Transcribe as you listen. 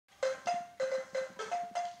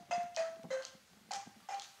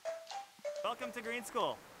Welcome to Green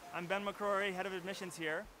School. I'm Ben Macrory, head of admissions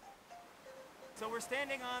here. So we're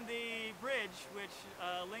standing on the bridge which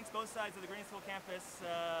links both sides of the Green School campus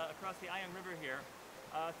across the Ayang River here.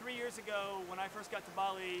 3 years ago, when I first got to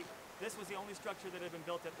Bali, this was the only structure that had been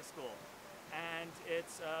built at the school. And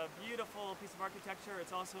it's a beautiful piece of architecture.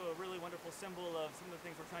 It's also a really wonderful symbol of some of the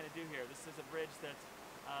things we're trying to do here. This is a bridge that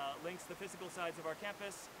links the physical sides of our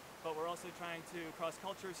campus, but we're also trying to cross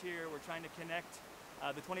cultures here. We're trying to connect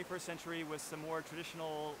the 21st century with some more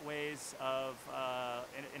traditional ways of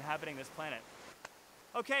inhabiting this planet.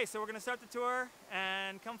 Okay, so we're going to start the tour,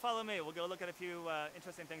 and come follow me. We'll go look at a few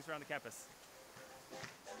interesting things around the campus.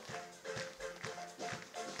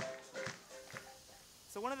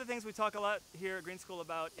 So one of the things we talk a lot here at Green School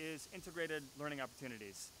about is integrated learning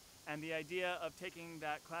opportunities, and the idea of taking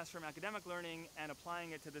that classroom academic learning and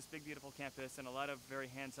applying it to this big, beautiful campus in a lot of very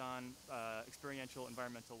hands-on, experiential,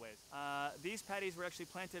 environmental ways. These patties were actually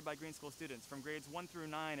planted by Green School students. From grades 1 through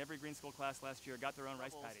 9, every Green School class last year got their own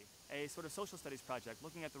rice paddy. A sort of social studies project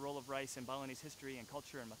looking at the role of rice in Balinese history and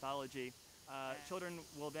culture and mythology. Children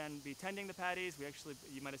will then be tending the paddies.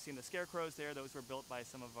 You might have seen the scarecrows there. Those were built by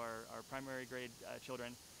some of our primary grade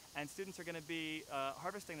children. And students are going to be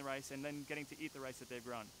harvesting the rice and then getting to eat the rice that they've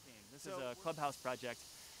grown. This is a clubhouse project.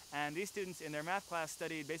 And these students in their math class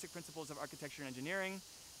studied basic principles of architecture and engineering.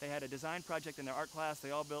 They had a design project in their art class.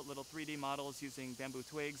 They all built little 3D models using bamboo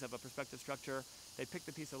twigs of a perspective structure. They picked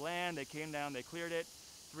a piece of land, they came down, they cleared it.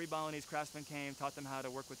 3 Balinese craftsmen came, taught them how to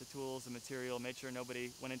work with the tools, the material, made sure nobody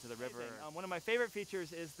went into the river. One of my favorite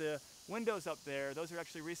features is the windows up there. Those are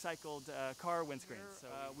actually recycled car windscreens. So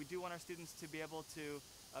we do want our students to be able to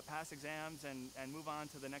pass exams and move on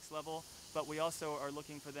to the next level, but we also are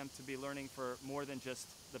looking for them to be learning for more than just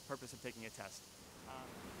the purpose of taking a test.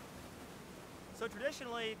 So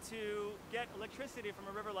traditionally, to get electricity from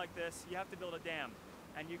a river like this, you have to build a dam.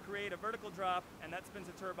 And you create a vertical drop, and that spins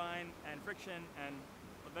a turbine and friction and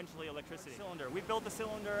eventually electricity. Cylinder. We built the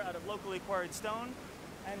cylinder out of locally quarried stone,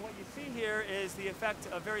 and what you see here is the effect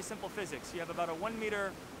of very simple physics. You have about a 1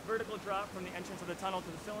 meter vertical drop from the entrance of the tunnel to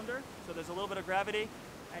the cylinder, so there's a little bit of gravity,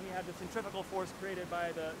 and you have the centrifugal force created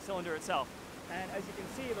by the cylinder itself. And as you can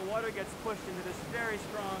see, the water gets pushed into this very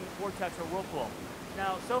strong vortex or whirlpool.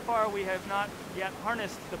 Now, so far we have not yet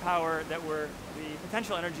harnessed the power the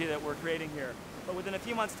potential energy that we're creating here. But within a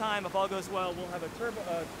few months' time, if all goes well, we'll have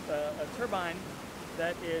a turbine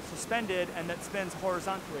that is suspended and that spins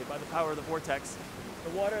horizontally by the power of the vortex.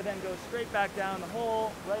 The water then goes straight back down the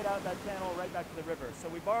hole, right out that channel, right back to the river. So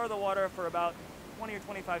we borrow the water for about 20 or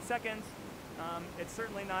 25 seconds. It's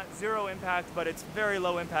certainly not zero impact, but it's very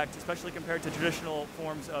low impact, especially compared to traditional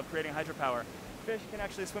forms of creating hydropower. Fish can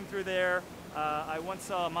actually swim through there. I once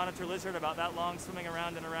saw a monitor lizard about that long swimming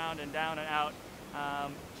around and down and out.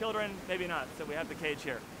 Children, maybe not, so we have the cage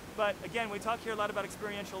here. But again, we talk here a lot about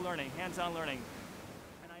experiential learning, hands-on learning.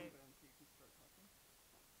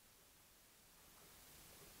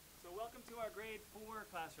 So welcome to our grade 4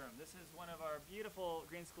 classroom. This is one of our beautiful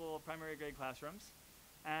Green School primary grade classrooms.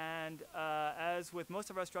 And as with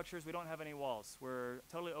most of our structures, we don't have any walls. We're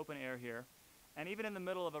totally open air here. And even in the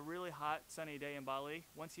middle of a really hot, sunny day in Bali,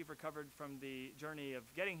 once you've recovered from the journey of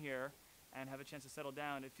getting here and have a chance to settle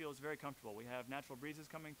down, it feels very comfortable. We have natural breezes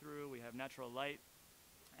coming through, we have natural light,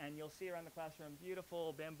 and you'll see around the classroom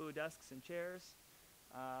beautiful bamboo desks and chairs.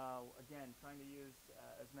 Again, trying to use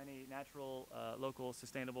as many natural, local,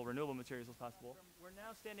 sustainable, renewable materials as possible. We're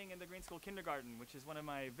now standing in the Green School Kindergarten, which is one of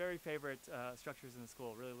my very favorite structures in the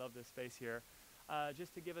school. Really love this space here.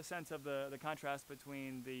 Just to give a sense of the contrast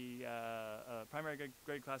between the primary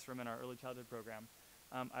grade classroom and our early childhood program.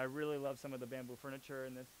 I really love some of the bamboo furniture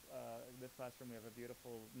in this classroom. We have a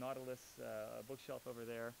beautiful Nautilus bookshelf over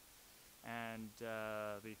there, and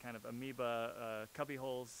the kind of amoeba cubby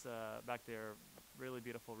holes back there. Really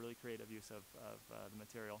beautiful, really creative use of the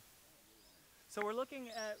material. So we're looking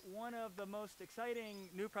at one of the most exciting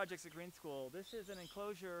new projects at Green School. This is an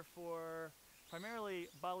enclosure for primarily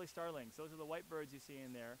Bali starlings. Those are the white birds you see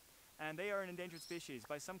in there, and they are an endangered species.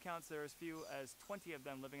 By some counts, there are as few as 20 of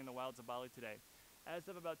them living in the wilds of Bali today. As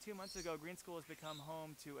of about 2 months ago, Green School has become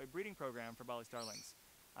home to a breeding program for Bali starlings.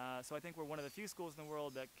 So I think we're one of the few schools in the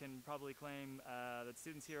world that can probably claim that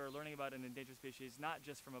students here are learning about an endangered species, not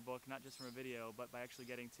just from a book, not just from a video, but by actually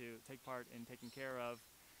getting to take part in taking care of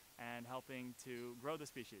and helping to grow the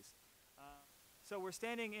species. So we're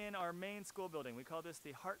standing in our main school building. We call this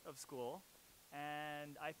the heart of school,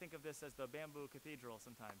 and I think of this as the bamboo cathedral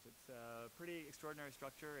sometimes. It's a pretty extraordinary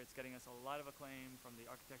structure. It's getting us a lot of acclaim from the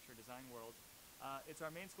architecture design world. It's our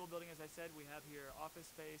main school building, as I said. We have here office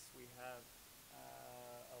space, we have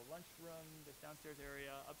a lunch lunchroom, this downstairs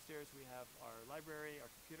area. Upstairs we have our library,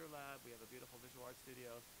 our computer lab. We have a beautiful visual arts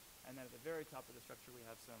studio. And then at the very top of the structure we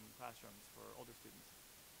have some classrooms for older students.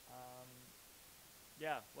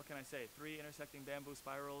 Yeah, what can I say? 3 intersecting bamboo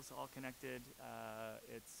spirals, all connected.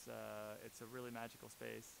 It's a really magical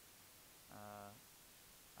space.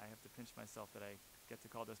 I have to pinch myself that I get to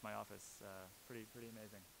call this my office. Pretty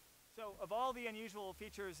amazing. So of all the unusual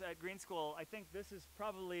features at Green School, I think this is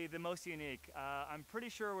probably the most unique. I'm pretty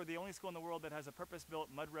sure we're the only school in the world that has a purpose-built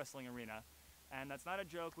mud wrestling arena. And that's not a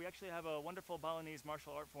joke. We actually have a wonderful Balinese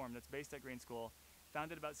martial art form that's based at Green School,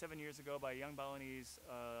 founded about 7 years ago by a young Balinese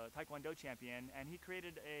Taekwondo champion. And he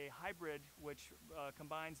created a hybrid which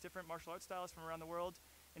combines different martial arts styles from around the world,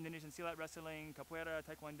 Indonesian silat wrestling, capoeira,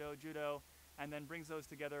 Taekwondo, judo, and then brings those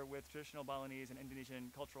together with traditional Balinese and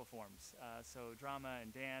Indonesian cultural forms. So drama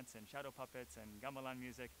and dance and shadow puppets and gamelan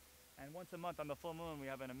music. And once a month on the full moon, we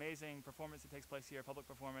have an amazing performance that takes place here, public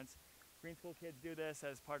performance. Green School kids do this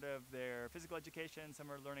as part of their physical education.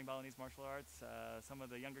 Some are learning Balinese martial arts. Some of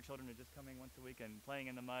the younger children are just coming once a week and playing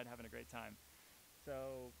in the mud, having a great time.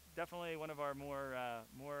 So definitely one of our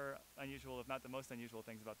more unusual, if not the most unusual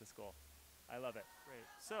things about the school. I love it. Great.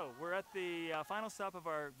 So we're at the final stop of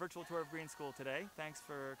our virtual tour of Green School today. Thanks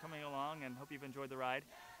for coming along and hope you've enjoyed the ride.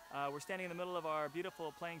 We're standing in the middle of our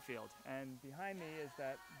beautiful playing field, and behind me is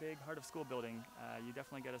that big Heart of School building. You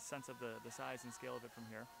definitely get a sense of the size and scale of it from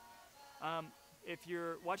here. If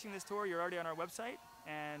you're watching this tour, you're already on our website,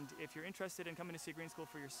 and if you're interested in coming to see Green School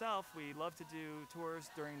for yourself, we love to do tours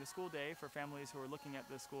during the school day for families who are looking at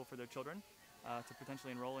the school for their children to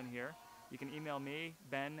potentially enroll in here. You can email me,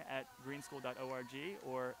 ben@greenschool.org,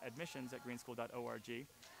 or admissions@greenschool.org.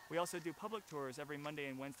 We also do public tours every Monday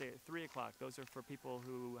and Wednesday at 3 o'clock. Those are for people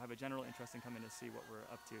who have a general interest in coming to see what we're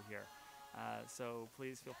up to here. So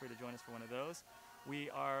please feel free to join us for one of those. We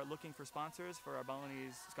are looking for sponsors for our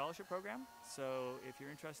Balinese scholarship program. So if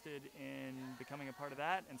you're interested in becoming a part of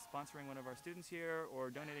that and sponsoring one of our students here,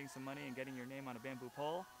 or donating some money and getting your name on a bamboo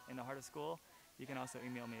pole in the Heart of School, you can also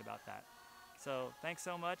email me about that. So thanks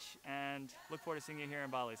so much, and look forward to seeing you here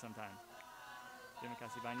in Bali sometime. Terima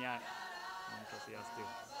kasih banyak. Terima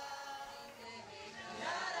kasih.